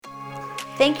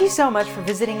Thank you so much for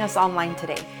visiting us online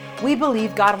today. We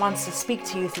believe God wants to speak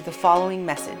to you through the following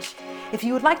message. If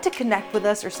you would like to connect with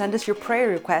us or send us your prayer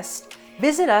requests,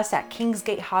 visit us at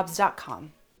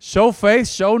kingsgatehobbs.com. Show faith,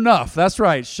 show enough. That's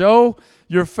right. Show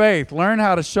your faith. Learn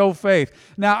how to show faith.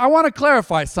 Now, I want to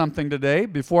clarify something today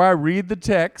before I read the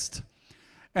text.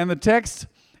 And the text,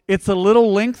 it's a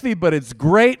little lengthy, but it's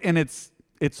great, and it's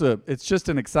just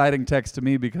an exciting text to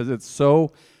me because it's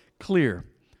so clear.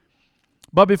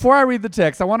 But before I read the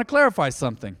text, I want to clarify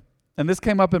something. And this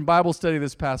came up in Bible study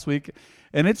this past week,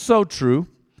 and it's so true.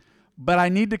 But I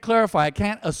need to clarify. I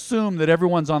can't assume that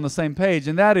everyone's on the same page,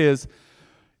 and that is,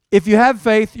 if you have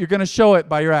faith, you're going to show it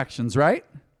by your actions, right?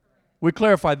 We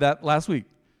clarified that last week.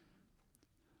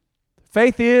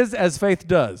 Faith is as faith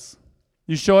does.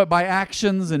 You show it by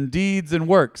actions and deeds and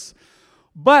works.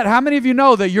 But how many of you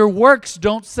know that your works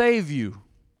don't save you?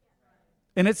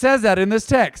 And it says that in this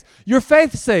text. Your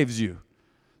faith saves you.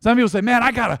 Some people say, man,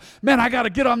 I gotta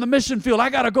get on the mission field.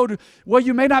 I gotta go to. Well,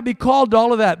 you may not be called to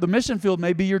all of that. The mission field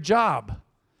may be your job.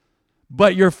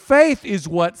 But your faith is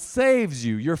what saves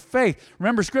you. Your faith.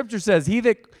 Remember, Scripture says, he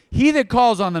that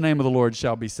calls on the name of the Lord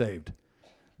shall be saved.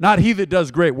 Not he that does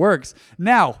great works.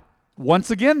 Now, once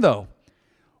again, though,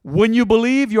 when you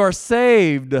believe, you are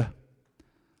saved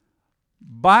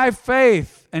by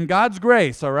faith and God's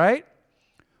grace, all right?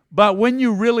 But when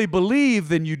you really believe,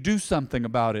 then you do something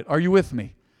about it. Are you with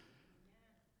me?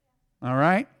 All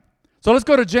right? So let's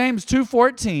go to James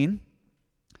 2:14.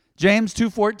 James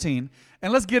 2:14.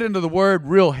 And let's get into the word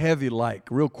real heavy like,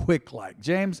 real quick like.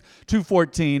 James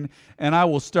 2:14, and I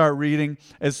will start reading.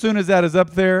 As soon as that is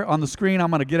up there on the screen, I'm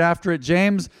going to get after it.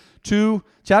 James 2,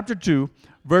 chapter 2,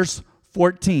 verse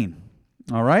 14.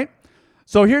 All right?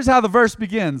 So here's how the verse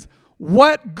begins.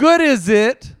 What good is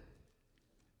it,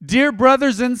 dear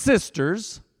brothers and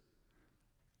sisters,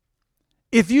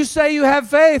 if you say you have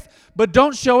faith, but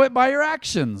don't show it by your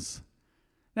actions?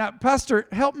 Now, Pastor,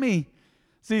 help me.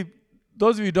 See,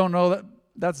 those of you who don't know,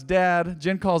 that's Dad.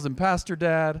 Jen calls him Pastor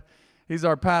Dad. He's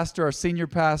our pastor, our senior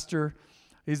pastor.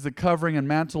 He's the covering and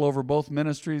mantle over both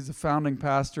ministries, the founding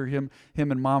pastor. Him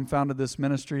and Mom founded this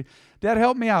ministry. Dad,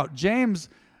 help me out. James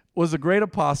was a great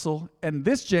apostle, and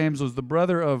this James was the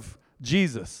brother of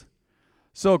Jesus.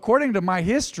 So according to my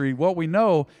history, what we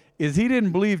know is he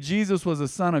didn't believe Jesus was the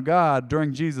Son of God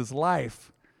during Jesus'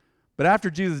 life. But after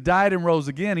Jesus died and rose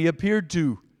again, he appeared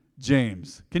to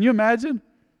James. Can you imagine?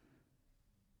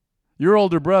 Your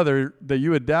older brother that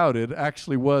you had doubted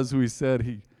actually was who he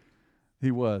said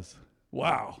he was.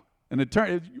 Wow. And it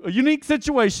turned a unique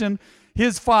situation.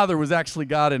 His father was actually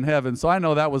God in heaven, so I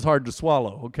know that was hard to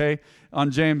swallow, okay, in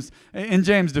James'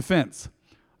 defense.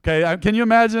 Okay, can you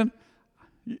imagine?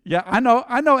 Yeah, I know,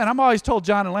 and I'm always told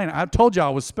John and Lane, I told you I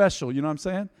was special, you know what I'm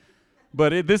saying?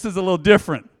 But this is a little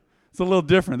different. It's a little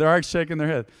different. They're already shaking their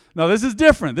head. No, this is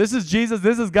different. This is Jesus.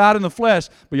 This is God in the flesh.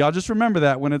 But y'all just remember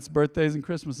that when it's birthdays and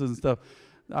Christmases and stuff.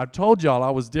 I told y'all I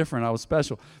was different. I was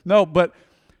special. No, but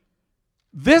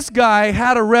this guy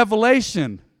had a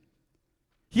revelation.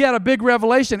 He had a big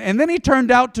revelation. And then he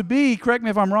turned out to be, correct me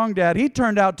if I'm wrong, Dad, he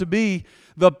turned out to be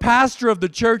the pastor of the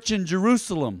church in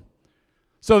Jerusalem.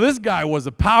 So this guy was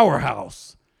a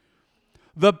powerhouse.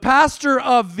 The pastor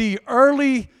of the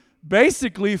early,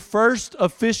 basically first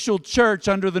official church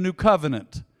under the new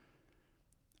covenant.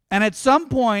 And at some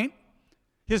point,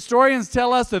 historians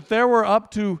tell us that there were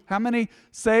up to how many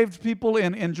saved people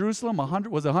in Jerusalem?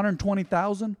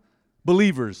 120,000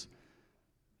 believers.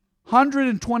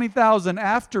 120,000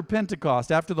 after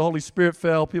Pentecost, after the Holy Spirit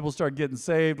fell, people started getting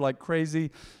saved like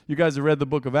crazy. You guys have read the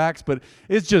book of Acts, but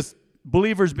it's just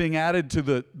believers being added to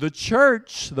the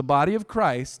church, the body of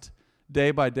Christ,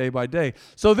 day by day by day.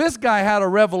 So this guy had a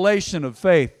revelation of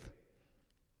faith.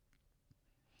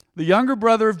 The younger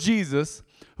brother of Jesus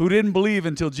who didn't believe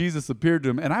until Jesus appeared to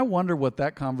him. And I wonder what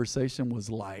that conversation was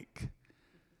like.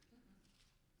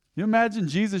 You imagine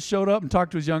Jesus showed up and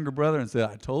talked to his younger brother and said,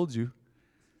 I told you.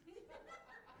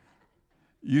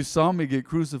 You saw me get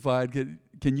crucified.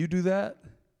 Can you do that?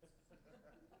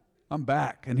 I'm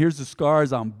back. And here's the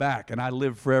scars. I'm back. And I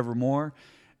live forevermore.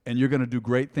 And you're going to do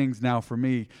great things now for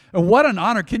me. And what an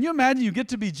honor. Can you imagine you get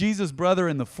to be Jesus' brother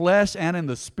in the flesh and in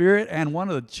the spirit and one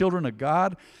of the children of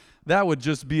God? That would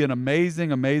just be an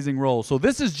amazing, amazing role. So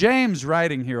this is James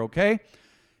writing here, okay?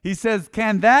 He says,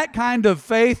 can that kind of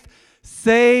faith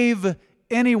save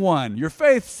anyone? Your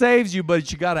faith saves you,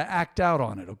 but you got to act out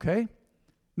on it, okay?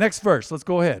 Next verse. Let's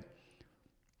go ahead.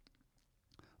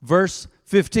 Verse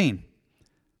 15.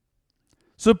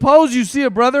 Suppose you see a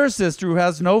brother or sister who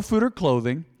has no food or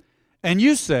clothing, and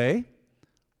you say,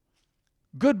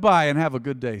 Goodbye and have a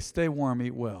good day. Stay warm,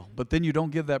 eat well. But then you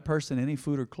don't give that person any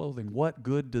food or clothing. What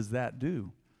good does that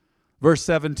do? Verse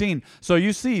 17. So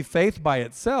you see, faith by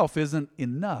itself isn't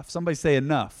enough. Somebody say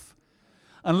enough.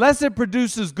 Unless it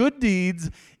produces good deeds,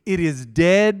 it is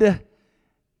dead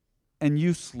and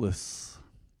useless.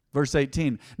 Verse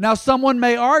 18. Now someone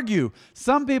may argue,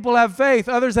 some people have faith,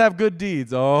 others have good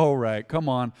deeds. Oh, right, come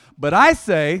on. But I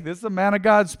say, this is the man of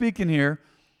God speaking here,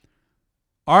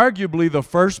 arguably the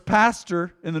first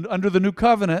pastor under the new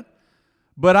covenant,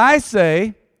 but I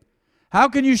say, how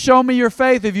can you show me your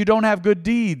faith if you don't have good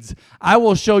deeds? I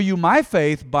will show you my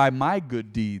faith by my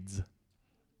good deeds.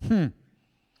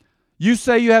 You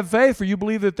say you have faith, for you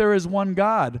believe that there is one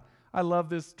God. I love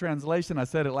this translation. I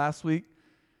said it last week.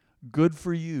 Good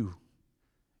for you.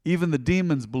 Even the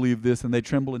demons believe this and they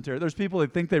tremble in terror. There's people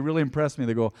that think they really impress me.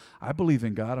 They go, I believe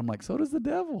in God. I'm like, so does the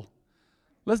devil.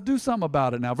 Let's do something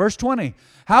about it now. Verse 20.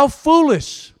 How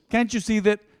foolish. Can't you see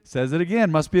that? Says it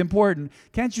again, must be important.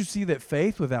 Can't you see that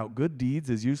faith without good deeds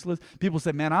is useless? People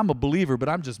say, man, I'm a believer, but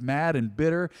I'm just mad and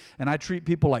bitter, and I treat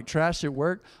people like trash at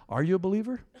work. Are you a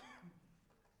believer?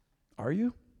 Are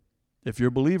you? If you're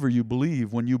a believer, you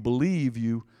believe. When you believe,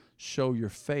 you show your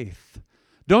faith.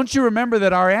 Don't you remember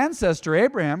that our ancestor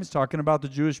Abraham, he's talking about the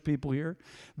Jewish people here,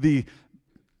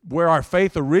 where our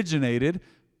faith originated.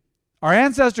 Our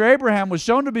ancestor Abraham was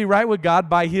shown to be right with God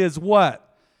by his what?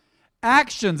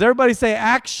 Actions. Everybody say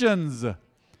actions.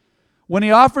 When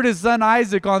he offered his son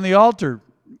Isaac on the altar,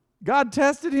 God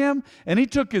tested him, and he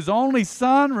took his only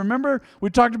son. Remember, we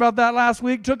talked about that last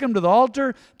week. Took him to the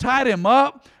altar, tied him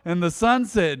up, and the son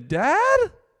said,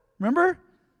 Dad? Remember?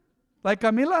 Like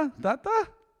Camila? Tata?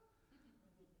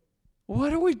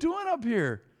 What are we doing up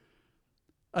here?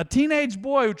 A teenage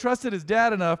boy who trusted his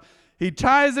dad enough, he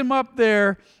ties him up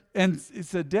there, and he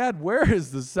said, Dad, where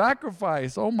is the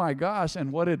sacrifice? Oh my gosh.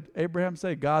 And what did Abraham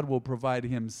say? God will provide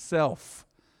himself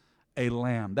a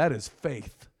lamb. That is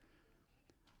faith.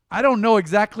 I don't know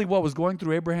exactly what was going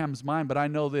through Abraham's mind, but I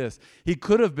know this. He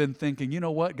could have been thinking, you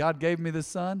know what? God gave me this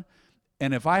son,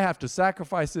 and if I have to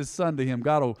sacrifice this son to him,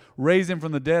 God will raise him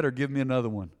from the dead or give me another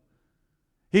one.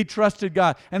 He trusted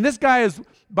God. And this guy is,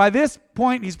 by this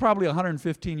point, he's probably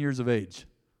 115 years of age.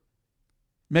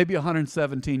 Maybe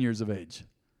 117 years of age.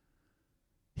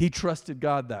 He trusted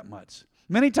God that much.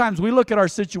 Many times we look at our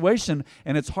situation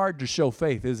and it's hard to show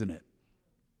faith, isn't it?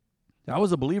 I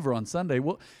was a believer on Sunday.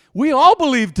 Well, we all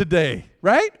believe today,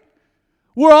 right?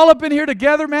 We're all up in here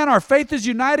together, man. Our faith is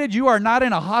united. You are not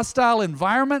in a hostile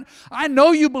environment. I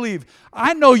know you believe.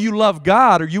 I know you love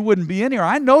God, or you wouldn't be in here.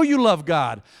 I know you love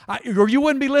God, or you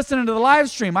wouldn't be listening to the live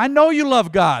stream. I know you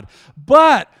love God.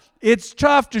 But it's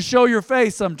tough to show your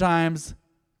faith sometimes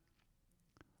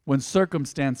when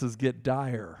circumstances get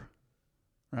dire,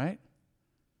 right?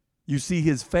 You see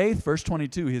his faith, verse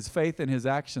 22, his faith and his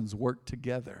actions work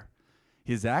together.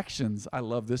 His actions, I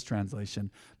love this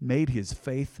translation, made his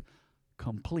faith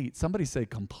complete. Somebody say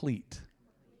complete.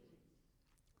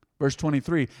 Verse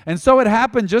 23, and so it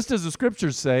happened just as the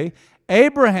scriptures say,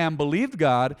 Abraham believed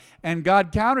God, and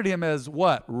God counted him as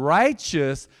what?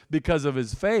 Righteous because of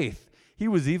his faith. He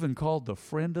was even called the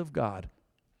friend of God.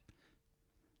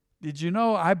 Did you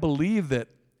know, I believe that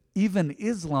even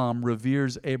Islam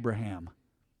reveres Abraham.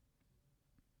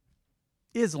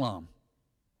 Islam.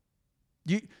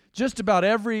 Just about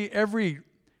every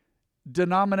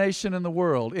denomination in the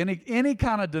world, any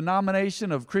kind of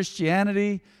denomination of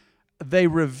Christianity, they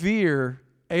revere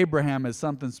Abraham as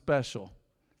something special.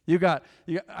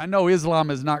 I know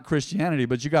Islam is not Christianity,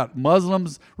 but you got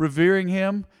Muslims revering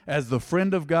him as the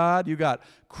friend of God. You got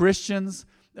Christians,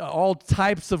 all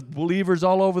types of believers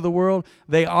all over the world.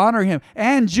 They honor him.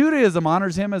 And Judaism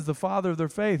honors him as the father of their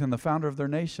faith and the founder of their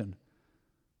nation.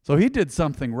 So he did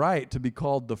something right to be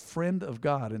called the friend of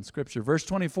God in Scripture. Verse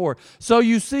 24, so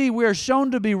you see we are shown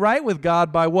to be right with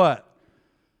God by what?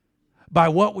 By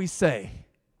what we say.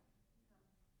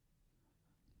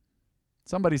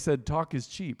 Somebody said talk is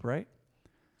cheap, right?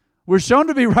 We're shown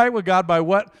to be right with God by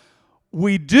what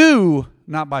we do,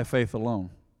 not by faith alone.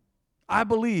 I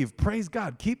believe. Praise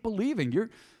God. Keep believing.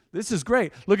 This is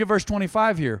great. Look at verse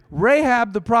 25 here.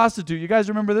 Rahab the prostitute. You guys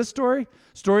remember this story?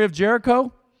 Story of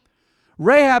Jericho?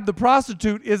 Rahab the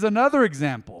prostitute is another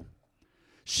example.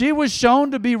 She was shown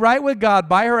to be right with God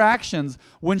by her actions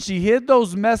when she hid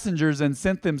those messengers and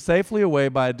sent them safely away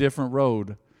by a different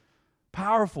road.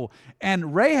 Powerful.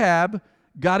 And Rahab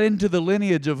got into the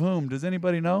lineage of whom? Does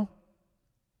anybody know?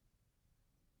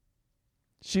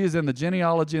 She is in the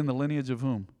genealogy and the lineage of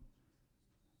whom?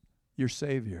 Your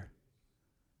Savior.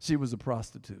 She was a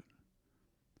prostitute.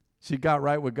 She got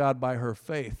right with God by her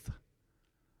faith.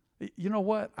 You know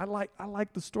what? I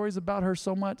like the stories about her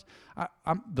so much.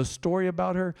 The story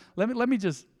about her. Let me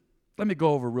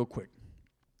go over real quick.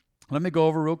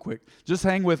 Just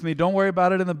hang with me. Don't worry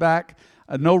about it in the back.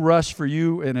 No rush for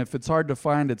you. And if it's hard to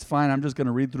find, it's fine. I'm just going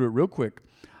to read through it real quick.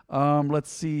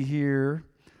 Let's see here.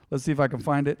 Let's see if I can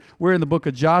find it. We're in the book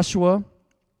of Joshua,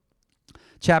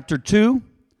 chapter 2,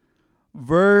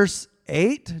 verse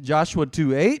 8. Joshua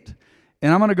 2:8.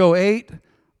 And I'm going to go 8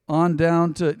 on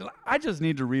down to, I just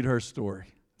need to read her story.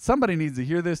 Somebody needs to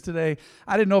hear this today.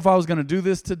 I didn't know if I was going to do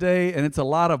this today, and it's a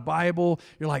lot of Bible.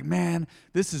 You're like, man,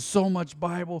 this is so much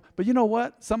Bible. But you know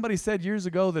what? Somebody said years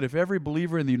ago that if every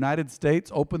believer in the United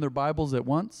States opened their Bibles at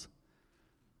once,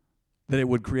 that it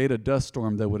would create a dust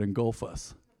storm that would engulf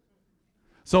us.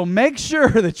 So make sure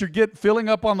that you're filling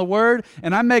up on the Word,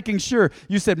 and I'm making sure.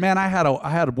 You said, man, I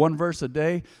had one verse a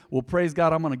day. Well, praise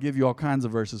God, I'm going to give you all kinds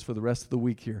of verses for the rest of the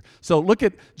week here. So look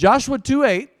at Joshua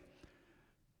 2:8.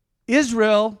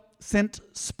 Israel sent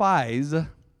spies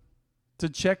to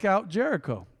check out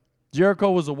Jericho.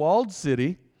 Jericho was a walled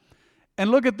city.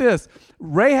 And look at this.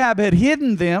 Rahab had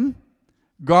hidden them.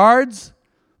 Guards,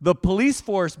 the police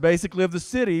force basically of the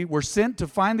city, were sent to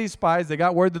find these spies. They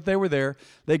got word that they were there.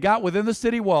 They got within the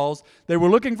city walls. They were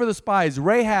looking for the spies.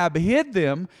 Rahab hid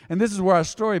them, and this is where our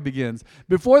story begins.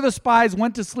 Before the spies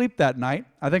went to sleep that night,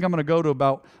 I think I'm going to go to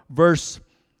about verse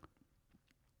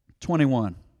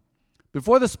 21.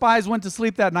 Before the spies went to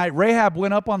sleep that night, Rahab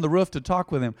went up on the roof to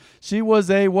talk with him. She was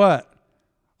a what?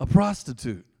 A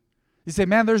prostitute. You say,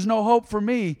 man, there's no hope for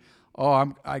me.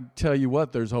 Oh, I tell you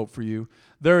what, there's hope for you.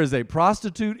 There is a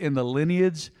prostitute in the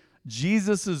lineage,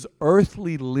 Jesus'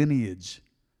 earthly lineage.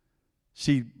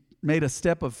 She made a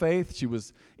step of faith. She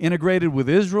was integrated with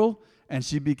Israel, and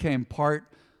she became part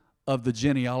of the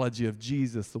genealogy of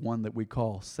Jesus, the one that we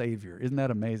call Savior. Isn't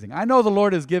that amazing? I know the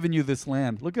Lord has given you this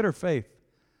land. Look at her faith.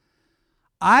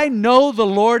 I know the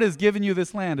Lord has given you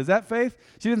this land. Is that faith?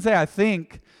 She didn't say, I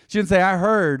think. She didn't say, I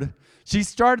heard. She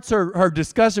starts her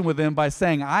discussion with them by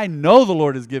saying, I know the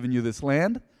Lord has given you this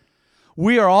land.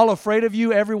 We are all afraid of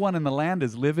you. Everyone in the land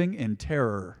is living in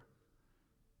terror.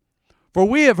 For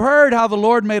we have heard how the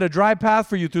Lord made a dry path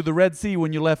for you through the Red Sea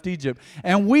when you left Egypt.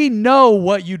 And we know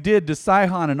what you did to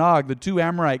Sihon and Og, the two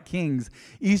Amorite kings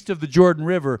east of the Jordan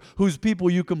River, whose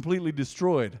people you completely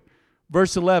destroyed.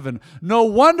 Verse 11, no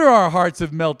wonder our hearts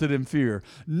have melted in fear.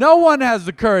 No one has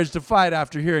the courage to fight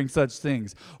after hearing such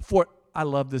things. For, I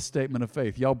love this statement of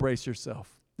faith. Y'all brace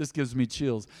yourself. This gives me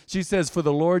chills. She says, for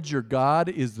the Lord your God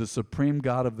is the supreme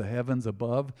God of the heavens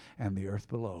above and the earth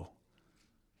below.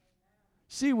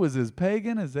 She was as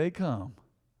pagan as they come.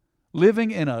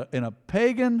 Living in a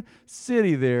pagan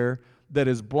city there that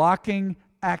is blocking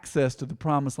access to the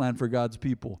promised land for God's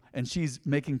people. And she's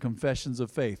making confessions of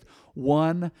faith.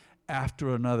 One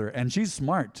after another. And she's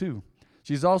smart too.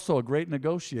 She's also a great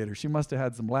negotiator. She must have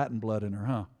had some Latin blood in her,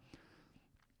 huh?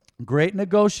 Great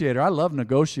negotiator. I love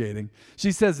negotiating.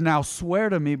 She says, now swear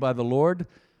to me by the Lord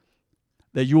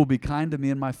that you will be kind to me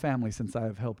and my family since I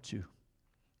have helped you.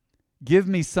 Give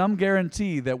me some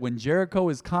guarantee that when Jericho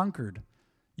is conquered,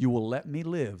 you will let me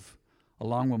live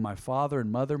along with my father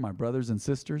and mother, my brothers and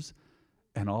sisters,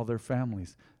 and all their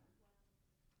families.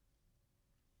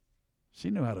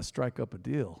 She knew how to strike up a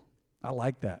deal. I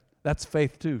like that. That's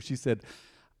faith too. She said,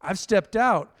 I've stepped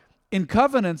out. In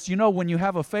covenants, you know, when you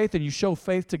have a faith and you show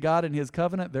faith to God in His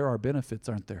covenant, there are benefits,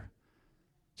 aren't there?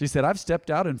 She said, I've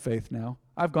stepped out in faith now.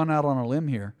 I've gone out on a limb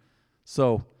here.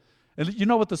 So, and you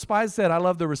know what the spies said? I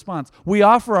love the response. We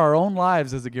offer our own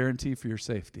lives as a guarantee for your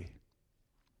safety.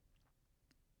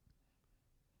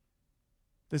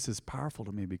 This is powerful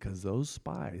to me because those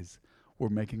spies were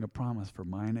making a promise for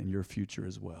mine and your future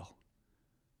as well.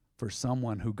 For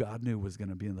someone who God knew was going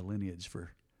to be in the lineage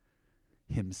for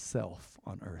Himself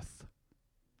on earth.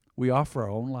 We offer our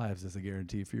own lives as a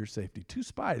guarantee for your safety. 2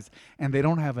 spies, and they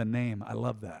don't have a name. I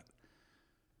love that.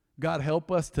 God, help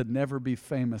us to never be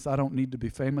famous. I don't need to be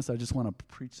famous. I just want to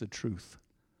preach the truth.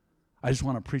 I just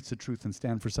want to preach the truth and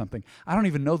stand for something. I don't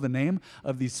even know the name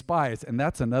of these spies, and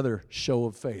that's another show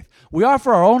of faith. We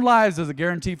offer our own lives as a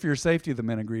guarantee for your safety, the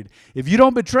men agreed. If you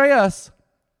don't betray us,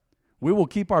 we will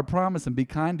keep our promise and be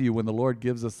kind to you when the Lord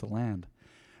gives us the land.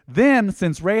 Then,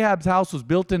 since Rahab's house was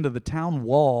built into the town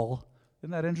wall,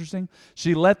 isn't that interesting?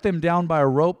 She let them down by a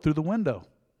rope through the window.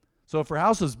 So if her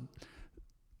house was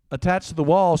attached to the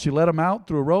wall, she let them out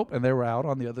through a rope, and they were out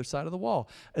on the other side of the wall.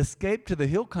 Escape to the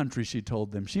hill country, she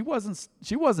told them. She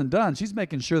wasn't done. She's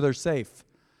making sure they're safe.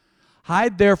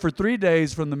 Hide there for 3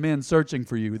 days from the men searching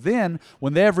for you. Then,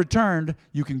 when they have returned,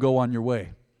 you can go on your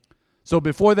way. So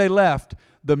before they left,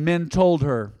 the men told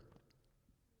her,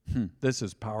 this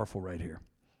is powerful right here.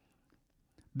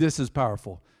 This is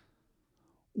powerful.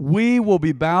 We will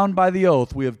be bound by the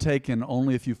oath we have taken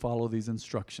only if you follow these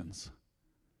instructions.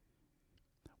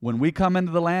 When we come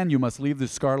into the land, you must leave the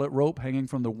scarlet rope hanging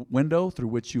from the window through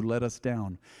which you let us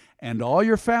down. And all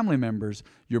your family members,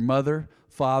 your mother,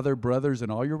 father, brothers,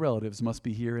 and all your relatives must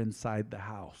be here inside the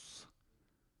house.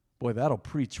 Boy, that'll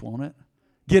preach, won't it?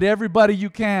 Get everybody you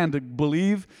can to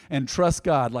believe and trust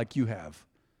God like you have.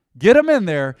 Get them in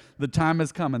there. The time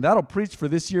is coming. That'll preach for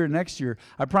this year and next year.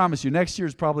 I promise you, next year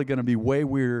is probably going to be way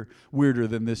weirder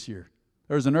than this year.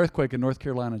 There was an earthquake in North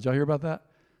Carolina. Did y'all hear about that?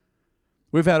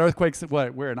 We've had earthquakes,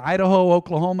 we're in Idaho,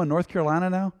 Oklahoma, North Carolina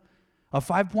now. A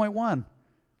 5.1.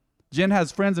 Jen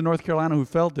has friends in North Carolina who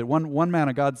felt it. One man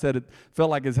of God said it felt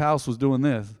like his house was doing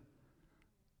this.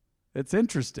 It's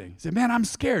interesting. He said, man, I'm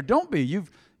scared. Don't be.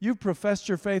 You've professed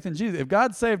your faith in Jesus. If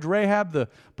God saved Rahab the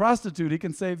prostitute, he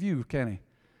can save you, can he?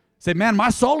 Say, man, my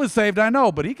soul is saved, I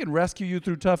know, but he can rescue you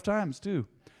through tough times too.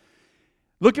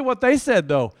 Look at what they said,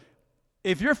 though.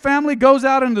 If your family goes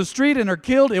out into the street and are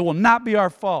killed, it will not be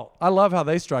our fault. I love how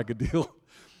they strike a deal.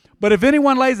 But if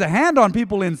anyone lays a hand on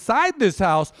people inside this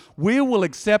house, we will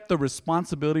accept the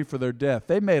responsibility for their death.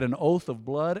 They made an oath of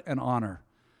blood and honor.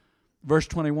 Verse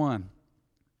 21.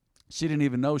 She didn't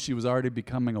even know she was already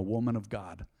becoming a woman of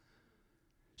God.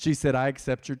 She said, I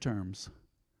accept your terms.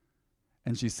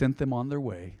 And she sent them on their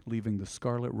way, leaving the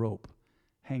scarlet rope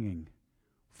hanging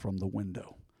from the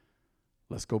window.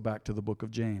 Let's go back to the book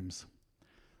of James.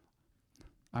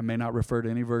 I may not refer to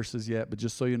any verses yet, but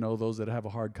just so you know, those that have a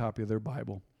hard copy of their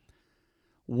Bible.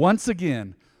 Once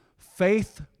again,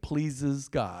 faith pleases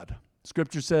God.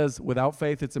 Scripture says, without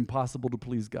faith, it's impossible to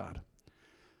please God.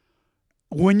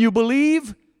 When you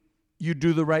believe, you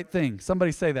do the right thing.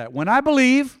 Somebody say that. When I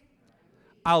believe,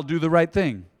 I'll do the right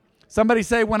thing. Somebody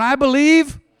say, when I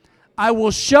believe, I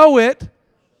will show it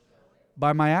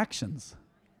by my actions.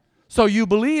 So you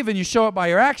believe and you show it by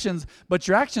your actions, but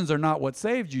your actions are not what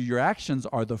saved you. Your actions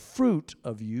are the fruit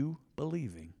of you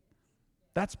believing.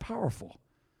 That's powerful.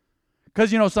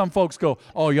 Because, some folks go,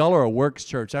 oh, y'all are a works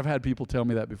church. I've had people tell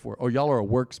me that before. Oh, y'all are a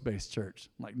works-based church.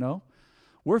 I'm like, no,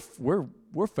 we're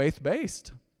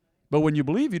faith-based. But when you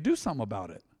believe, you do something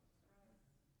about it.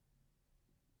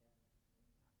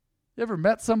 You ever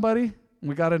met somebody?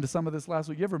 We got into some of this last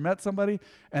week. You ever met somebody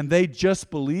and they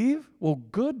just believe? Well,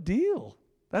 good deal.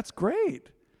 That's great.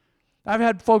 I've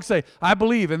had folks say, I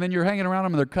believe, and then you're hanging around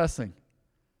them and they're cussing.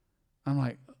 I'm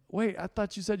like, wait, I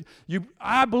thought you said,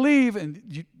 I believe,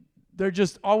 and they're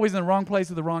just always in the wrong place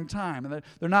at the wrong time, and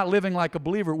they're not living like a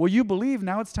believer. Well, you believe,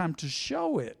 now it's time to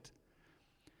show it.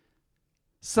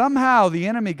 Somehow the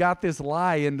enemy got this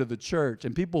lie into the church,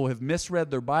 and people have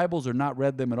misread their Bibles or not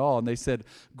read them at all, and they said,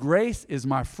 grace is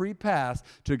my free pass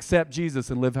to accept Jesus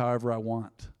and live however I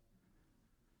want.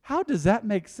 How does that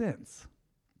make sense?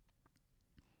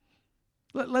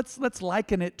 Let's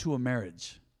liken it to a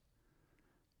marriage.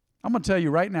 I'm going to tell you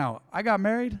right now, I got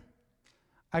married,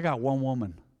 I got one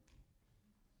woman.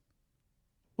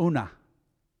 Una.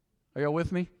 Are y'all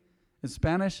with me? In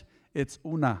Spanish, it's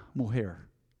una mujer.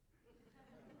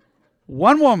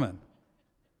 One woman.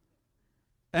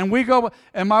 And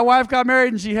my wife got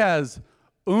married and she has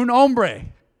un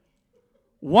hombre.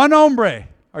 One hombre.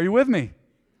 Are you with me?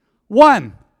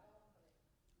 One.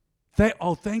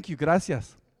 Thank you.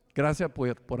 Gracias. Gracias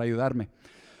por ayudarme.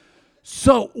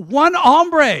 So, one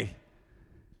hombre.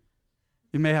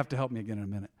 You may have to help me again in a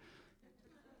minute.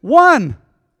 One.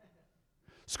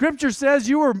 Scripture says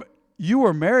you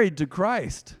were married to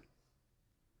Christ.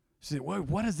 You say,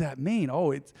 what does that mean?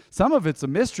 Some of it's a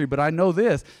mystery, but I know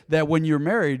this, that when you're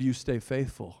married, you stay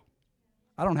faithful.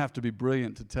 I don't have to be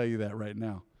brilliant to tell you that right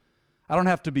now. I don't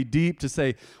have to be deep to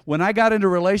say, when I got into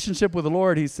a relationship with the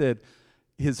Lord, he said,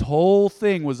 his whole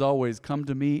thing was always come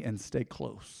to me and stay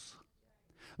close.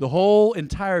 The whole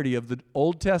entirety of the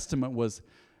Old Testament was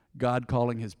God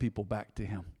calling his people back to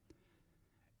him.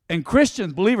 And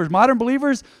Christians, believers, modern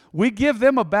believers, we give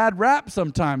them a bad rap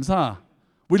sometimes, huh?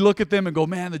 We look at them and go,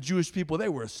 man, the Jewish people, they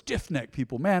were a stiff-necked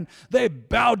people, man. They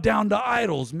bowed down to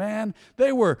idols, man.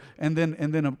 They were, and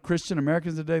then Christian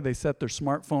Americans today, they set their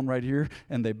smartphone right here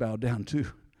and they bow down too.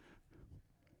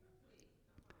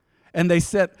 And they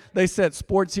set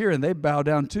sports here and they bow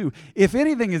down too. If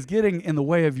anything is getting in the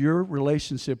way of your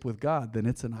relationship with God, then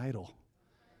it's an idol.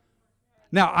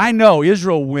 Now, I know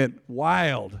Israel went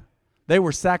wild. They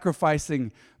were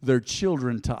sacrificing their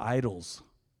children to idols.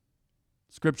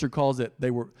 Scripture calls it,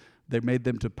 they made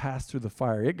them to pass through the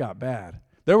fire. It got bad.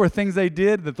 There were things they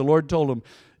did that the Lord told them,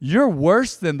 you're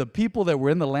worse than the people that were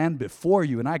in the land before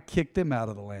you, and I kicked them out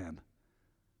of the land.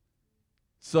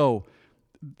 So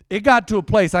it got to a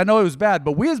place, I know it was bad,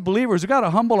 but we as believers, we've got to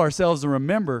humble ourselves and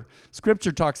remember,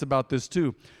 Scripture talks about this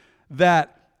too,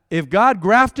 that if God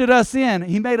grafted us in,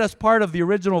 He made us part of the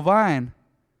original vine.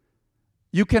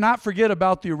 You cannot forget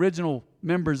about the original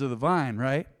members of the vine,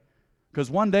 right? Because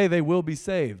one day they will be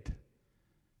saved.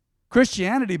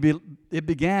 Christianity, it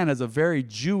began as a very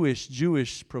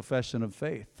Jewish profession of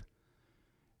faith.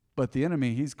 But the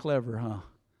enemy, he's clever, huh?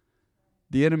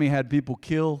 The enemy had people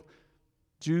kill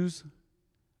Jews,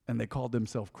 and they called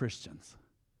themselves Christians.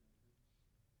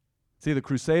 See, the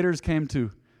Crusaders came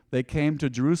to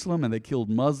Jerusalem, and they killed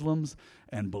Muslims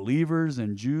and believers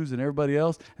and Jews and everybody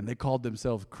else, and they called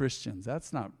themselves Christians.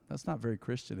 That's not very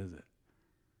Christian, is it?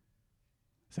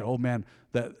 Say, oh man,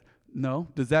 no.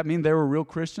 Does that mean they were real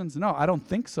Christians? No, I don't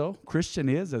think so. Christian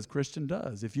is as Christian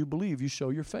does. If you believe, you show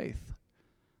your faith.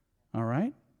 All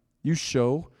right? You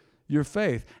show your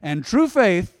faith. And true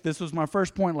faith, this was my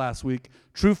first point last week,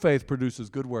 true faith produces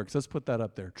good works. Let's put that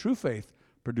up there. True faith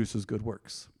produces good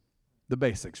works. The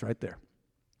basics right there.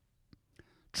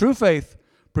 True faith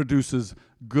produces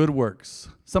good works.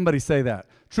 Somebody say that.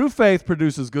 True faith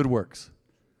produces good works.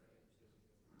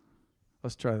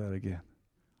 Let's try that again.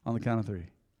 On the count of 3.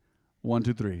 1,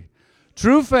 2, 3.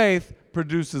 True faith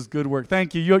produces good work.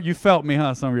 Thank you. You felt me,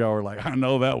 huh? Some of y'all were like, I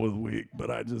know that was weak, but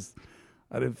I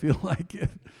didn't feel like it.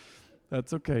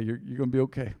 That's okay. You're going to be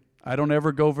okay. I don't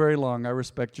ever go very long. I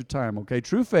respect your time, okay?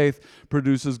 True faith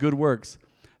produces good works.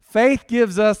 Faith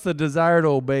gives us the desire to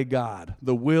obey God,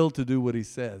 the will to do what He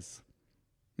says.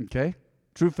 Okay?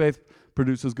 True faith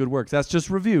produces good works. That's just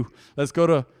review. Let's go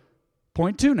to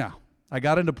point 2 now. I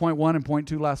got into point 1 and point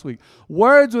 2 last week.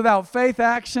 Words without faith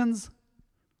actions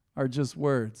are just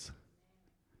words.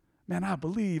 Man, I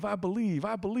believe.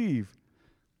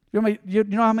 You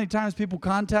know how many times people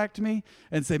contact me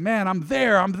and say, man, I'm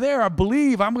there, I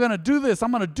believe, I'm going to do this,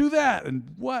 I'm going to do that.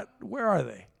 And where are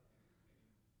they?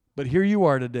 But here you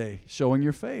are today, showing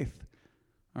your faith.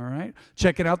 All right?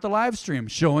 Checking out the live stream,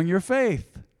 showing your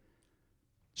faith.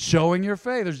 Showing your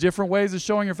faith. There's different ways of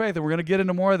showing your faith, and we're going to get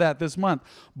into more of that this month.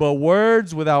 But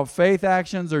words without faith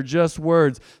actions are just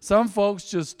words. Some folks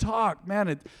just talk.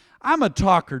 Man, I'm a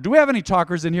talker. Do we have any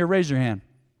talkers in here? Raise your hand.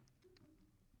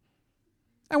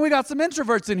 And we got some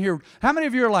introverts in here. How many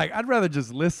of you are like, I'd rather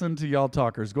just listen to y'all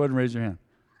talkers? Go ahead and raise your hand.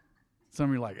 Some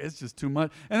of you are like, it's just too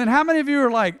much. And then how many of you are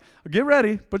like, get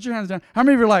ready, put your hands down. How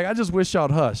many of you are like, I just wish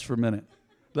y'all'd hush for a minute?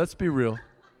 Let's be real.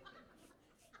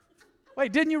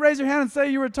 Wait, didn't you raise your hand and say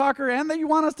you were a talker and that you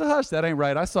want us to hush? That ain't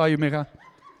right. I saw you, Mika.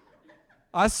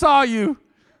 I saw you.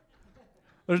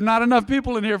 There's not enough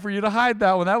people in here for you to hide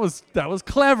that one. That was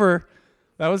clever.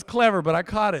 That was clever, but I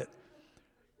caught it.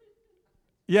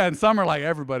 Yeah, and some are like,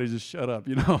 everybody just shut up,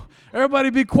 you know. Everybody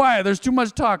be quiet. There's too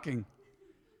much talking.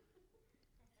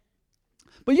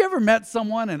 But you ever met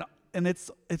someone and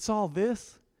it's all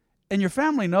this? And your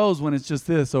family knows when it's just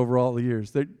this over all the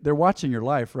years. They're watching your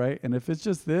life, right? And if it's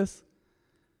just this,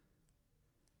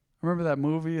 remember that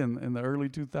movie in the early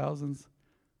 2000s?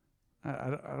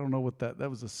 I don't know what that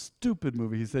was a stupid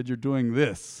movie. He said, you're doing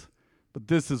this, but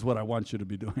this is what I want you to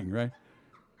be doing, right?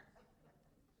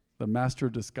 The Master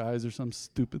of Disguise or some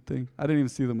stupid thing. I didn't even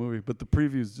see the movie, but the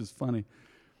preview is just funny.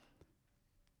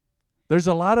 There's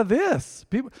a lot of this.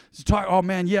 People just talk, oh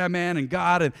man, yeah, man, and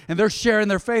God, and they're sharing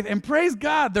their faith. And praise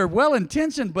God, they're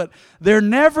well-intentioned, but they're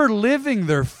never living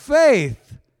their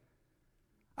faith.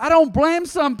 I don't blame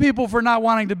some people for not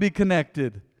wanting to be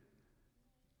connected.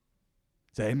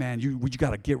 Say, hey man, you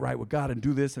got to get right with God and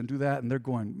do this and do that. And they're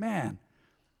going, man.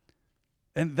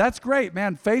 And that's great,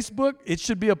 man. Facebook, it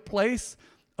should be a place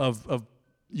of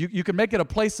you can make it a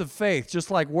place of faith,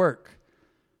 just like work.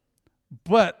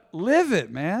 But live it,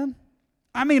 man.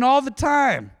 I mean, all the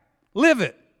time. Live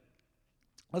it.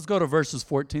 Let's go to verses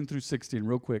 14 through 16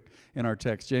 real quick in our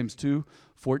text. James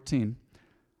 2:14.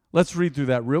 Let's read through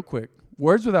that real quick.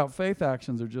 Words without faith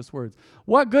actions are just words.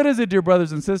 What good is it, dear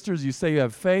brothers and sisters, you say you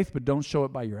have faith, but don't show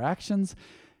it by your actions?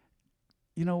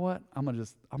 You know what? I'm gonna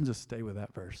just stay with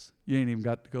that verse. You ain't even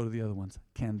got to go to the other ones.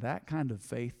 Can that kind of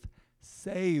faith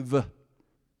save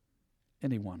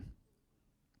anyone?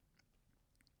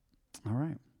 All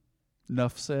right.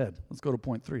 Enough said. Let's go to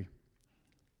point 3.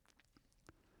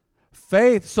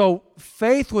 Faith. So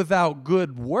faith without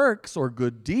good works or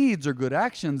good deeds or good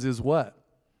actions is what?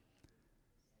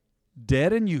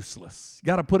 Dead and useless.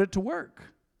 Got to put it to work.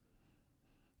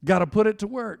 Got to put it to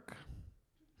work.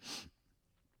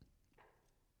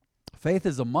 Faith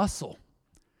is a muscle.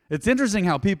 It's interesting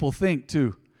how people think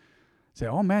too. Say,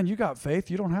 oh man, you got faith.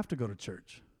 You don't have to go to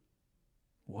church.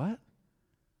 What?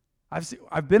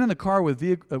 I've been in the car with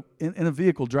in a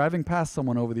vehicle driving past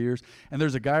someone over the years, and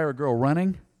there's a guy or a girl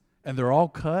running, and they're all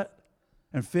cut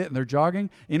and fit, and they're jogging.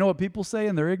 You know what people say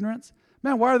in their ignorance?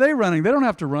 Man, why are they running? They don't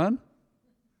have to run.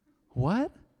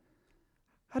 What?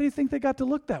 How do you think they got to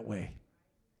look that way?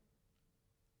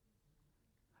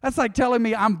 That's like telling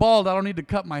me I'm bald, I don't need to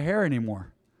cut my hair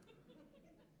anymore.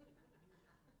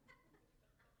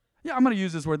 Yeah, I'm going to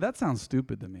use this word. That sounds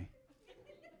stupid to me.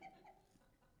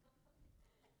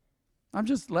 I'm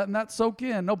just letting that soak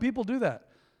in. No, people do that.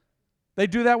 They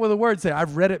do that with a word. Say,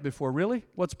 I've read it before. Really?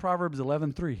 What's Proverbs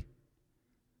 11:3?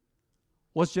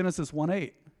 What's Genesis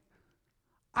 1:8?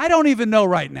 I don't even know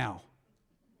right now.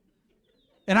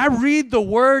 And I read the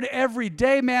word every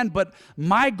day, man, but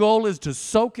my goal is to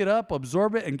soak it up,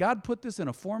 absorb it, and God put this in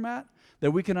a format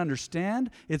that we can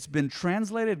understand. It's been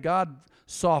translated. God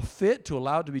saw fit to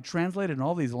allow it to be translated in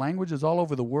all these languages all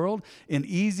over the world, in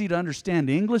easy to understand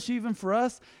English even for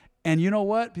us. And you know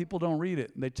what? People don't read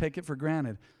it. They take it for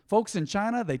granted. Folks in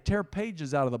China, they tear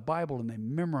pages out of the Bible and they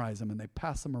memorize them and they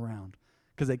pass them around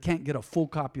because they can't get a full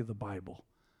copy of the Bible.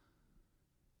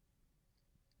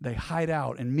 They hide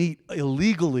out and meet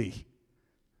illegally.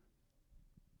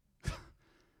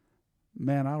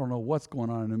 Man, I don't know what's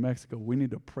going on in New Mexico. We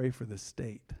need to pray for this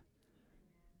state.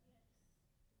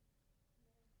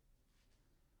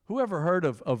 Whoever heard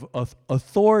of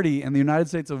authority in the United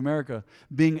States of America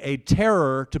being a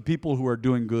terror to people who are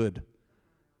doing good?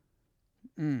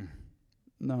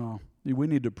 No, we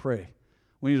need to pray.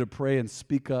 We need to pray and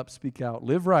speak up, speak out.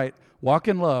 Live right, walk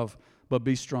in love, but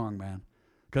be strong, man.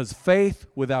 Because faith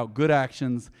without good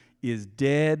actions is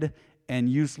dead and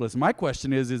useless. My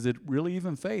question is it really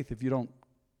even faith if you don't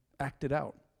act it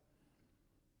out?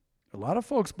 A lot of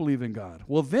folks believe in God.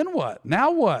 Well, then what?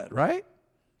 Now what, right?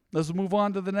 Let's move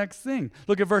on to the next thing.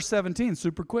 Look at verse 17,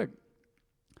 super quick.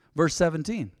 Verse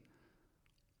 17.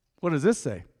 What does this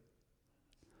say?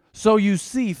 So you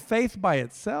see, faith by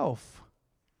itself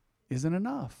isn't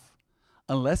enough.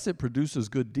 Unless it produces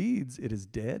good deeds, it is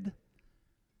dead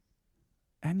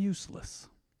and useless.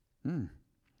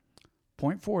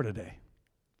 Point 4 today.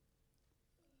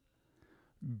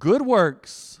 Good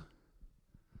works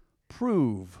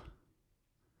prove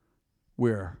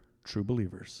we're true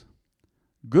believers.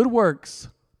 Good works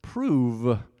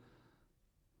prove,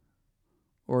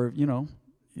 or,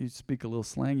 you speak a little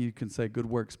slang, you can say good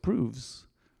works proves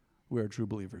we are true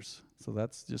believers. So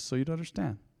that's just so you'd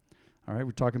understand. All right,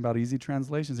 we're talking about easy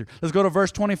translations here. Let's go to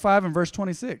verse 25 and verse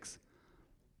 26.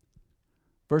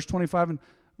 Verse 25 and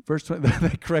verse 20,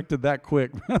 they corrected that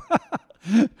quick.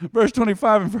 Verse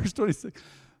 25 and verse 26.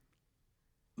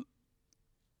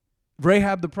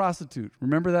 Rahab the prostitute,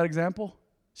 remember that example?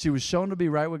 She was shown to be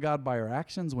right with God by her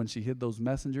actions when she hid those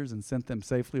messengers and sent them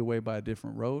safely away by a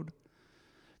different road.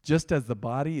 Just as the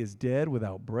body is dead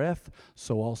without breath,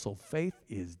 so also faith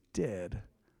is dead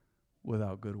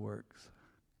without good works.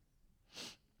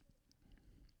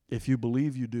 If you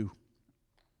believe, you do.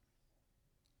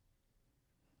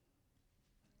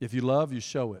 If you love, you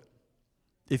show it.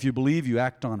 If you believe, you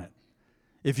act on it.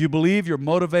 If you believe, you're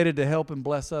motivated to help and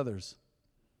bless others.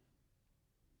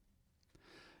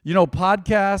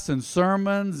 Podcasts and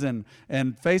sermons and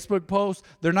Facebook posts,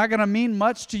 they're not going to mean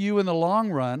much to you in the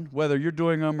long run, whether you're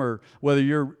doing them or whether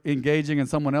you're engaging in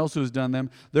someone else who's done them.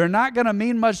 They're not going to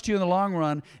mean much to you in the long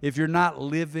run if you're not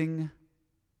living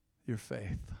your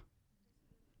faith.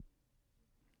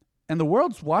 And the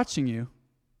world's watching you.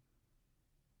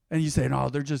 And you say, no,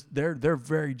 they're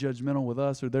very judgmental with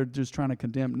us, or they're just trying to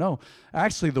condemn. No,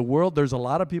 actually, the world, there's a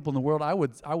lot of people in the world. I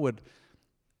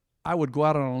would go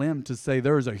out on a limb to say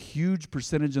there is a huge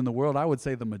percentage in the world. I would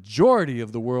say the majority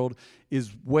of the world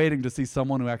is waiting to see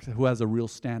someone who has a real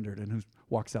standard and who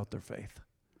walks out their faith.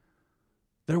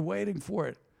 They're waiting for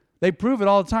it. They prove it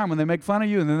all the time when they make fun of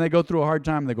you, and then they go through a hard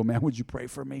time, and they go, man, would you pray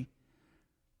for me?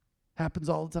 Happens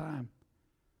all the time.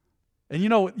 And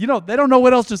they don't know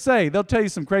what else to say. They'll tell you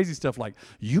some crazy stuff like,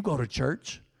 you go to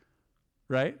church,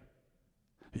 right?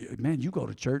 Man, you go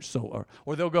to church, so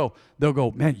or they'll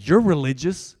go, man, you're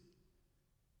religious.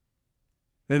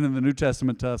 Then in the New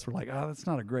Testament to us, we're like, that's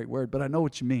not a great word, but I know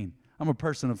what you mean. I'm a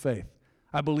person of faith.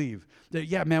 I believe.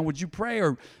 Yeah, man, would you pray?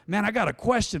 Or, man, I got a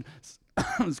question.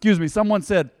 Excuse me, someone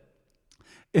said,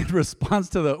 in response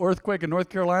to the earthquake in North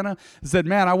Carolina, said,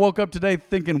 man, I woke up today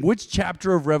thinking, which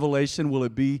chapter of Revelation will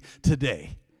it be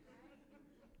today?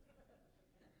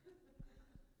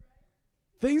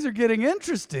 Things are getting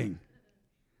interesting.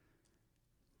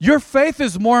 Your faith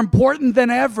is more important than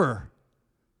ever.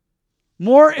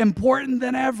 More important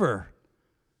than ever.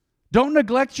 Don't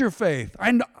neglect your faith.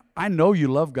 I know you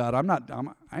love God. I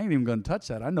ain't even going to touch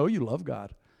that. I know you love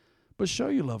God. But show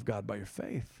you love God by your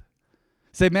faith.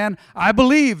 Say, man, I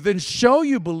believe. Then show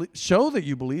that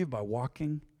you believe by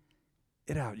walking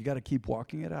it out. You got to keep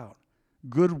walking it out.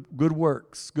 Good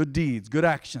works, good deeds, good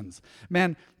actions.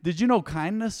 Man, did you know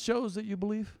kindness shows that you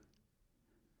believe?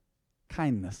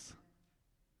 kindness.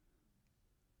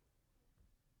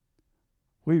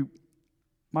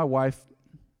 My wife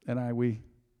and I, we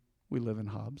live in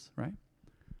Hobbs, right?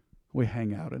 We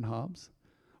hang out in Hobbs.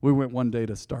 We went one day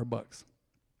to Starbucks.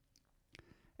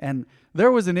 And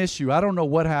there was an issue. I don't know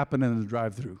what happened in the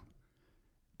drive-thru,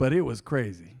 but it was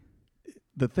crazy.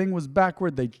 The thing was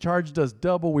backward. They charged us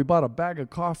double. We bought a bag of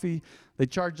coffee. They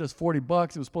charged us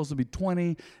 $40. It was supposed to be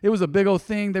 $20. It was a big old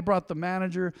thing. They brought the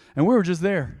manager, and we were just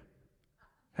there,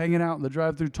 hanging out in the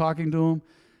drive-thru, talking to him.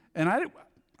 And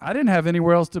I didn't have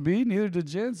anywhere else to be, neither did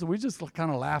Jen, so we just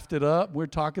kind of laughed it up. We're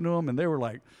talking to them, and they were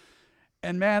like,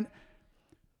 and man,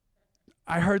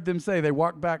 I heard them say they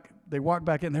walked back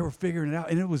in, they were figuring it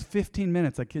out, and it was 15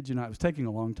 minutes, I kid you not. It was taking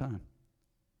a long time.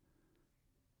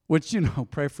 Which,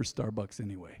 pray for Starbucks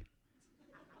anyway.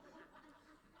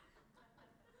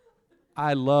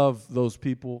 I love those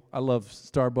people. I love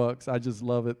Starbucks. I just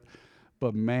love it.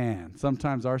 But man,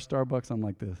 sometimes our Starbucks, I'm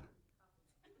like this.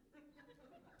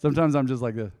 Sometimes I'm just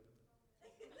like this.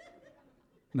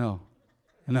 No.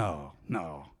 But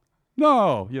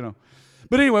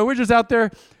anyway, we're just out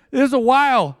there. It was a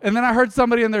while. And then I heard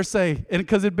somebody in there say, and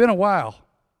because it'd been a while,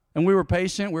 and we were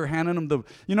patient, we were handing them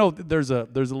there's a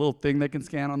little thing they can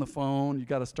scan on the phone. You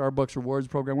got a Starbucks rewards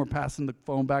program. We're passing the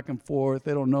phone back and forth.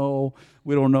 They don't know.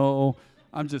 We don't know.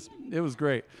 It was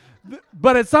great.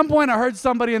 But at some point I heard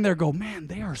somebody in there go, man,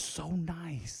 they are so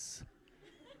nice.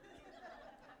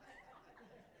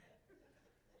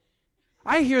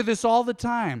 I hear this all the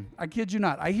time. I kid you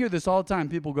not. I hear this all the time.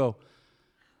 People go,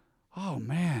 oh,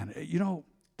 man,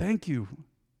 thank you.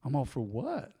 I'm all, for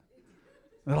what?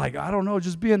 They're like, I don't know,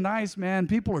 just being nice, man.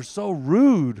 People are so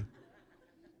rude.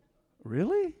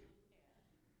 Really?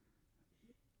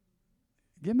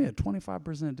 Give me a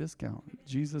 25% discount. In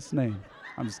Jesus' name.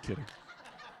 I'm just kidding.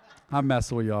 I'm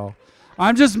messing with y'all.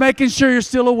 I'm just making sure you're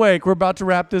still awake. We're about to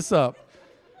wrap this up.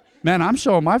 Man, I'm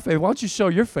showing my faith. Why don't you show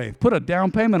your faith? Put a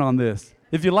down payment on this.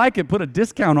 If you like it, put a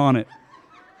discount on it.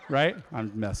 Right?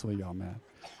 I'm messing with y'all, man.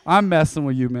 I'm messing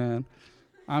with you, man.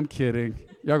 I'm kidding.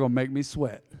 Y'all gonna make me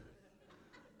sweat.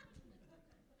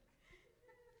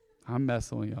 I'm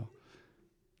messing with y'all.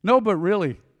 No, but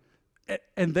really.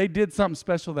 And they did something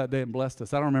special that day and blessed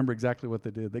us. I don't remember exactly what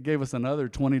they did. They gave us another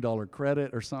 $20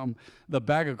 credit or something. The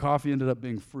bag of coffee ended up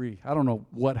being free. I don't know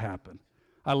what happened.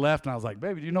 I left and I was like,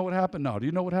 baby, do you know what happened? No. Do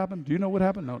you know what happened? Do you know what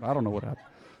happened? No, I don't know what happened.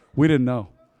 We didn't know.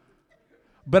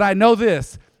 But I know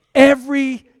this.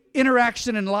 Every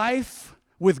interaction in life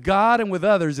with God and with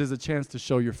others is a chance to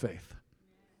show your faith.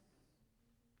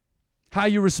 How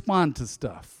you respond to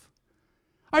stuff.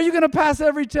 Are you going to pass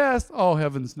every test? Oh,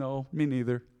 heavens, no. Me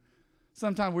neither.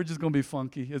 Sometimes we're just going to be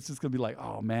funky. It's just going to be like,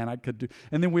 oh, man, I could do.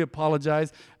 And then we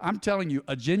apologize. I'm telling you,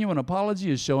 a genuine apology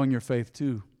is showing your faith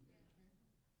too.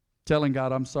 Telling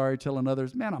God, I'm sorry. Telling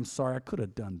others, man, I'm sorry. I could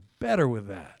have done better with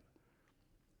that.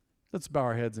 Let's bow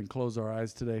our heads and close our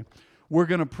eyes today. We're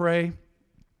going to pray.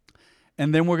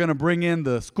 And then we're going to bring in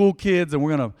the school kids and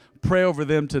we're going to pray over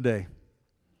them today.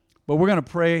 But we're going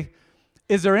to pray.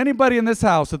 Is there anybody in this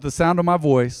house at the sound of my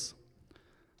voice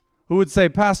who would say,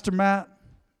 Pastor Matt,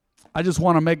 I just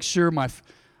want to make sure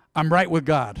I'm right with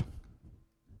God.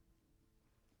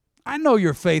 I know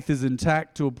your faith is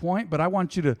intact to a point, but I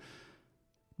want you to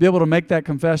be able to make that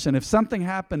confession. If something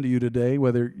happened to you today,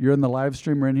 whether you're in the live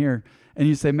stream or in here, and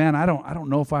you say, man, I don't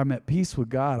know if I'm at peace with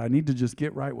God. I need to just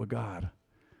get right with God.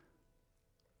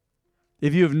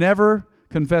 If you have never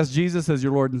confessed Jesus as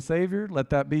your Lord and Savior, let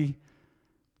that be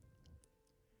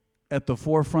at the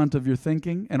forefront of your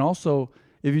thinking. And also,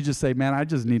 if you just say, man, I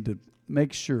just need to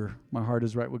make sure my heart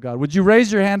is right with God. Would you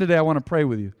raise your hand today? I want to pray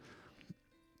with you.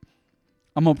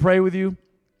 I'm going to pray with you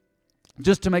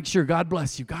just to make sure. God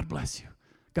bless you. God bless you.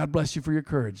 God bless you for your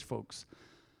courage, folks.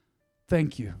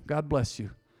 Thank you. God bless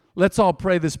you. Let's all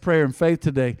pray this prayer in faith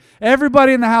today.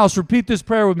 Everybody in the house, repeat this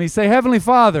prayer with me. Say, Heavenly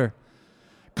Father,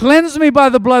 cleanse me by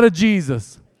the blood of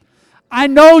Jesus. I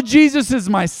know Jesus is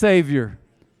my Savior.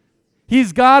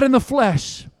 He's God in the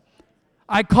flesh.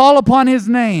 I call upon His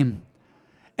name.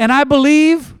 And I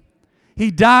believe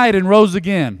He died and rose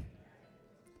again.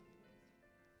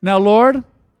 Now, Lord,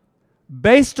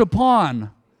 based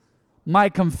upon my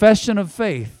confession of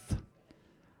faith,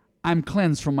 I'm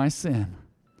cleansed from my sin.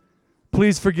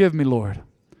 Please forgive me, Lord.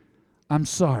 I'm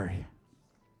sorry.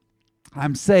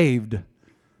 I'm saved.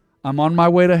 I'm on my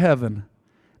way to heaven.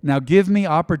 Now give me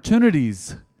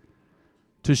opportunities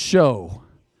to show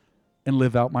and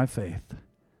live out my faith.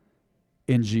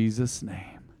 In Jesus'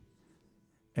 name.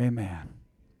 Amen.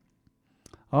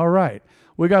 All right.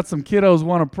 We got some kiddos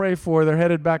want to pray for. They're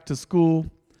headed back to school.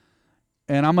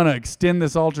 And I'm going to extend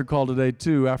this altar call today,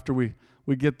 too, after we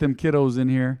get them kiddos in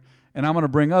here. And I'm going to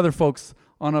bring other folks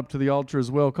on up to the altar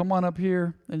as well. Come on up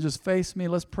here and just face me.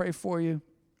 Let's pray for you.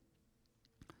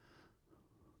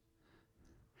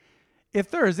 If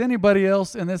there is anybody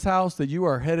else in this house that you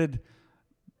are headed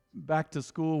back to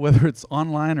school, whether it's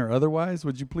online or otherwise,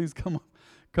 would you please come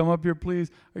up here, please?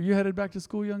 Are you headed back to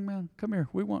school, young man? Come here.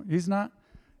 He's not.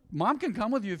 Mom can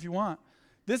come with you if you want.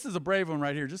 This is a brave one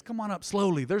right here. Just come on up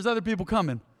slowly. There's other people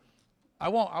coming. I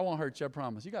won't hurt you, I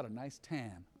promise. You got a nice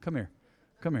tan. Come here.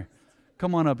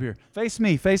 Come on up here. Face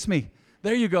me.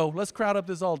 There you go. Let's crowd up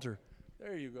this altar.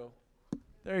 There you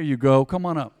go. Come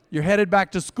on up. You're headed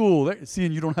back to school.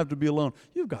 Seeing you don't have to be alone.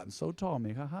 You've gotten so tall,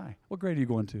 Mika. Hi. What grade are you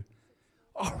going to?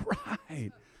 All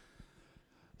right.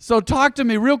 So talk to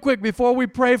me real quick before we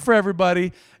pray for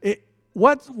everybody.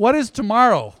 What is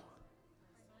tomorrow?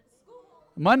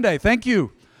 Monday. Thank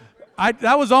you.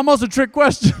 That was almost a trick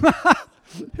question.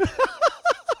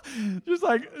 Just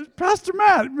like, Pastor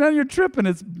Matt, man, you're tripping.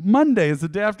 It's Monday. It's the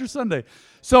day after Sunday.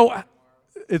 So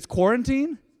it's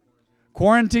quarantine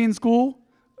school.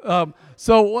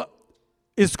 So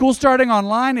is school starting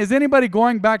online? Is anybody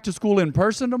going back to school in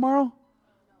person tomorrow?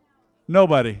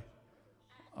 Nobody.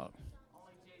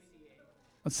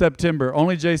 September.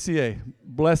 Only JCA.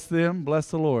 Bless them. Bless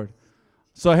the Lord.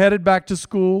 So headed back to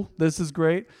school. This is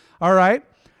great. All right.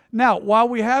 Now, while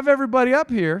we have everybody up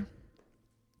here,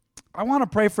 I want to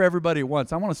pray for everybody at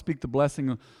once. I want to speak the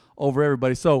blessing over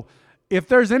everybody. So if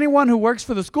there's anyone who works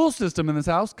for the school system in this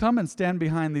house, come and stand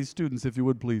behind these students, if you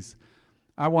would, please.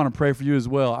 I want to pray for you as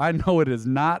well. I know it has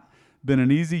not been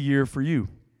an easy year for you.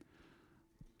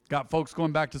 Got folks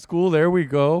going back to school. There we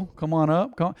go. Come on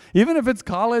up. Even if it's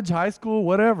college, high school,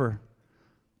 whatever.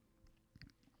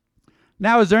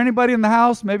 Now, is there anybody in the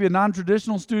house, maybe a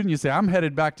non-traditional student? You say, I'm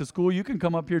headed back to school. You can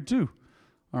come up here too.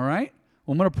 All right?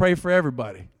 Well, I'm going to pray for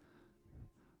everybody.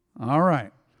 All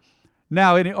right.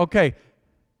 Now, okay.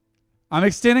 I'm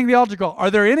extending the altar call.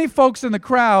 Are there any folks in the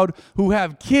crowd who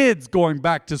have kids going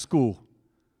back to school?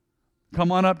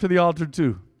 Come on up to the altar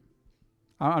too.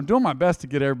 I'm doing my best to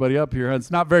get everybody up here.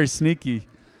 It's not very sneaky.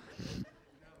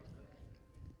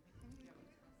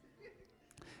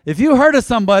 If you heard of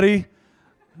somebody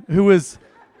who is,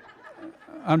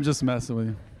 I'm just messing with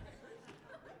you.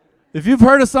 If you've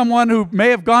heard of someone who may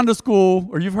have gone to school,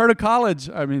 or you've heard of college,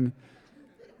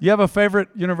 you have a favorite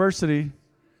university,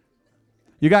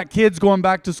 you got kids going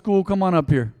back to school, come on up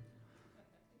here.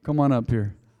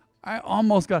 I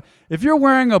almost got, if you're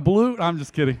wearing a blue, I'm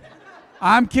just kidding.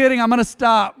 I'm kidding. I'm going to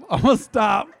stop. I'm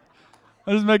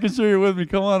just making sure you're with me.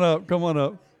 Come on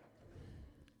up.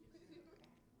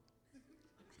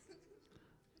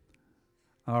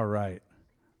 All right.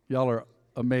 Y'all are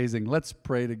amazing. Let's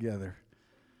pray together.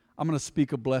 I'm going to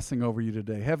speak a blessing over you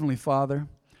today. Heavenly Father,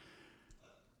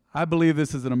 I believe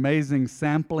this is an amazing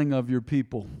sampling of your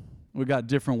people. We got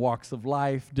different walks of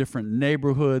life, different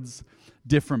neighborhoods,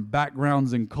 different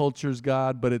backgrounds and cultures,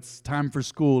 God, but it's time for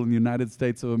school in the United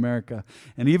States of America.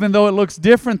 And even though it looks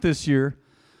different this year,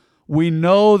 we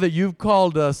know that you've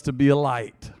called us to be a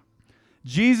light.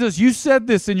 Jesus, you said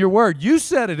this in your word. You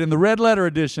said it in the red letter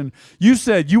edition. You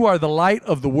said you are the light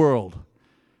of the world.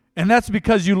 And that's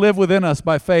because you live within us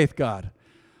by faith, God.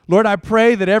 Lord, I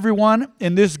pray that everyone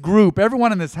in this group,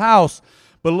 everyone in this house,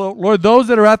 but Lord, those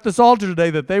that are at this altar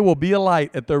today, that they will be a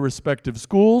light at their respective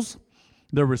schools,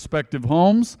 their respective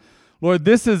homes. Lord,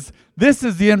 this is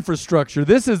the infrastructure.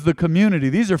 This is the community.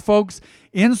 These are folks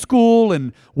in school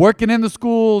and working in the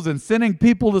schools and sending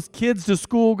kids to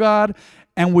school, God.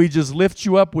 And we just lift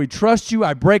you up. We trust you.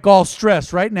 I break all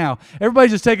stress right now. Everybody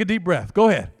just take a deep breath. Go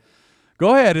ahead.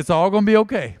 It's all going to be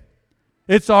okay.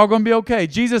 It's all going to be okay.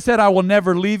 Jesus said, I will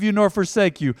never leave you nor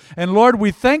forsake you. And Lord,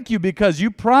 we thank you because you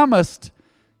promised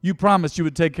you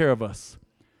would take care of us.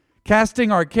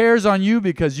 Casting our cares on you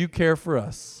because you care for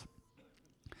us.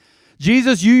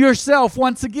 Jesus, you yourself,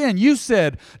 once again, you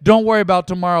said, don't worry about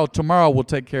tomorrow. Tomorrow will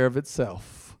take care of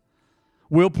itself.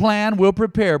 We'll plan, we'll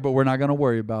prepare, but we're not going to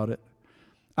worry about it.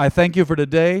 I thank you for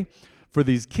today, for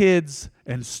these kids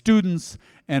and students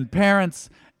and parents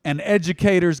and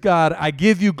educators, God. I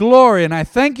give you glory, and I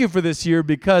thank you for this year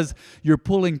because you're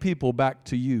pulling people back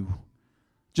to you.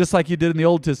 Just like you did in the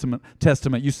Old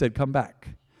Testament, you said, come back.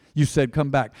 You said,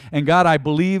 come back. And God, I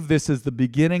believe this is the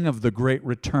beginning of the great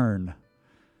return.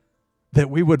 That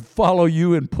we would follow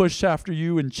you and push after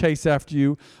you and chase after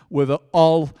you with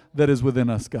all that is within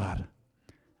us, God.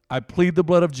 I plead the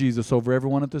blood of Jesus over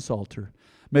everyone at this altar.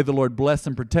 May the Lord bless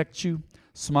and protect you,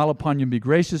 smile upon you and be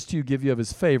gracious to you, give you of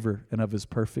his favor and of his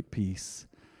perfect peace.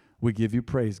 We give you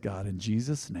praise, God, in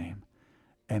Jesus' name.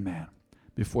 Amen.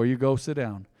 Before you go sit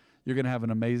down, you're going to have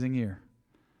an amazing year.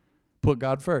 Put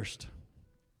God first.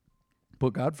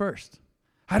 Put God first.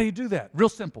 How do you do that? Real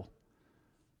simple.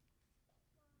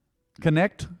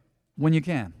 Connect when you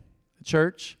can. A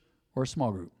church or a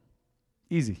small group.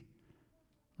 Easy.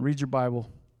 Read your Bible.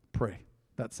 Pray.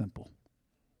 That's simple.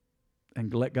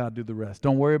 And let God do the rest.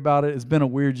 Don't worry about it. It's been a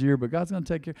weird year, but God's going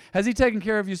to take care. Has He taken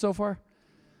care of you so far?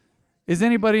 Is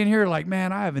anybody in here like,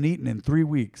 man, I haven't eaten in 3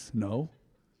 weeks? No.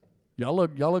 Y'all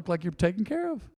look like you're taken care of.